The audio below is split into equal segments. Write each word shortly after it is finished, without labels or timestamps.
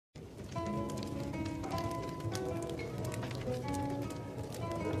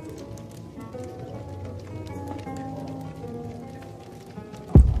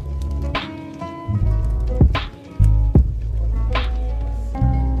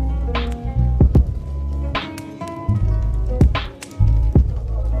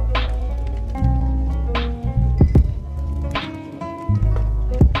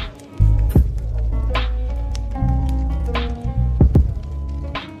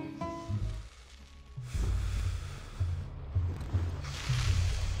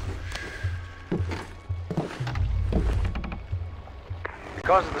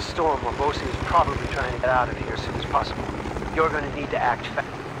Because of the storm, Wombosi is probably trying to get out of here as soon as possible. You're going to need to act fast.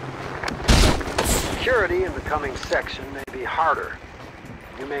 Security in the coming section may be harder.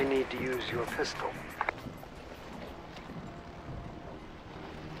 You may need to use your pistol.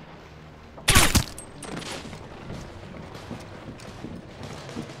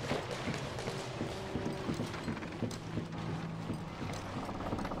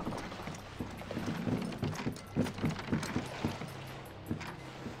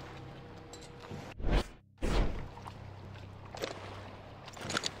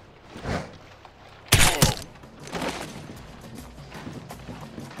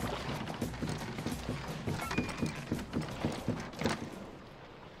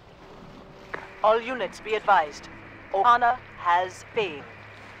 All units be advised. Ohana has failed.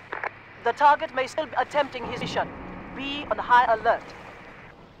 The target may still be attempting his mission. Be on high alert.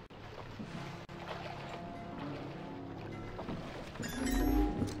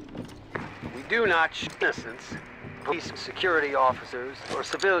 We do not shoot innocents, police, security officers, or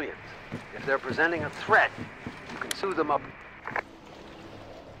civilians. If they're presenting a threat, you can sue them up.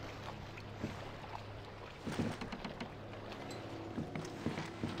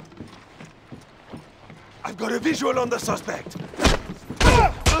 I've got a visual on the suspect!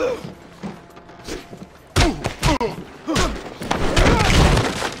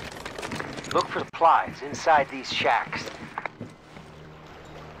 Look for supplies inside these shacks.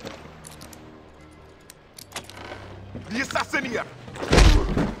 The assassin here!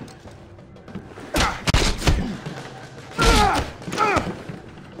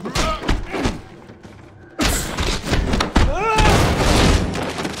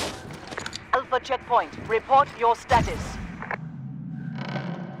 Alpha checkpoint, report your status.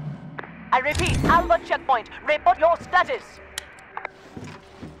 I repeat, Alpha checkpoint, report your status.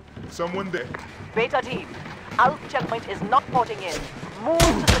 Someone there. Beta team, Alpha checkpoint is not porting in. Move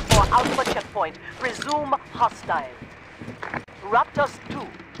to secure Alpha checkpoint, presume hostile. Raptors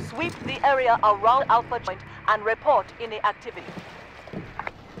 2, sweep the area around Alpha point and report any activity.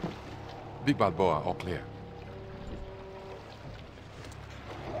 Big Balboa, all clear.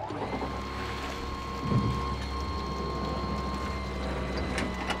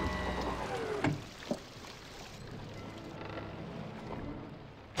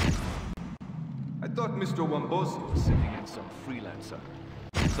 I thought Mr. Wombosi was sending in some freelancer.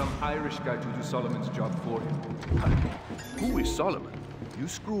 Some Irish guy to do Solomon's job for him. Who is Solomon? You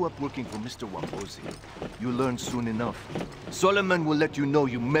screw up working for Mr. Wombosi. You'll learn soon enough. Solomon will let you know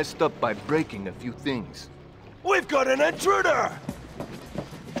you messed up by breaking a few things. We've got an intruder!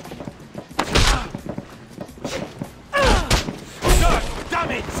 God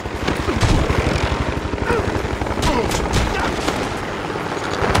damn it!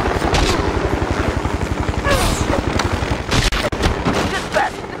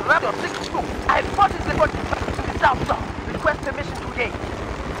 I have spotted the body to the south. Request permission today.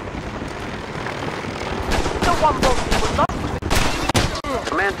 The Wombosi will not...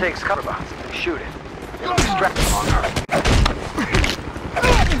 The man takes cover bombs. Shoot it. Distract him on her.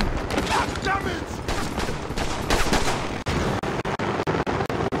 Damn it!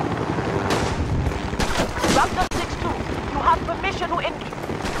 Raptor 6-2, you have permission to enter.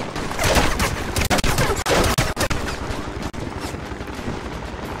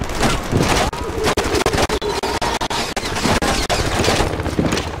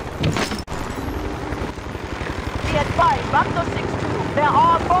 Raptor 6-2, there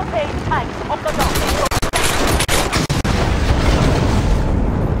are propane tanks on the dock.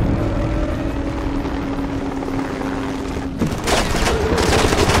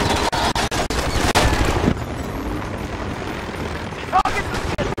 Target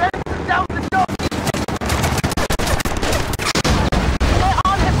is down the dock. Stay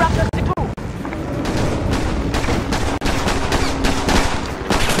on him, Raptor 6-2.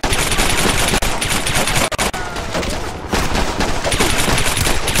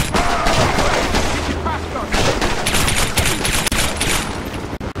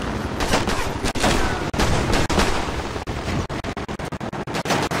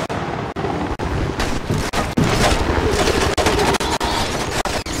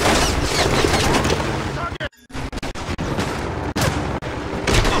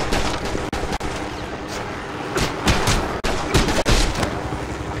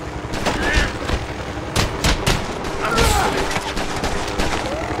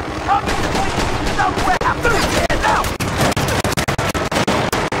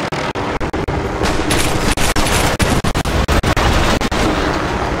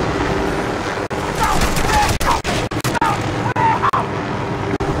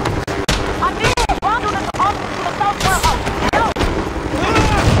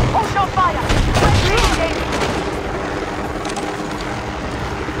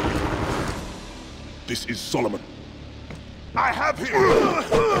 This is Solomon. I have him!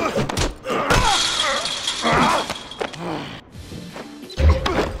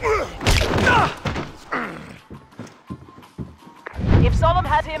 If Solomon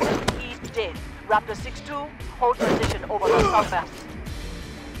has him, he's dead. Raptor 6-2, hold position over the southwest.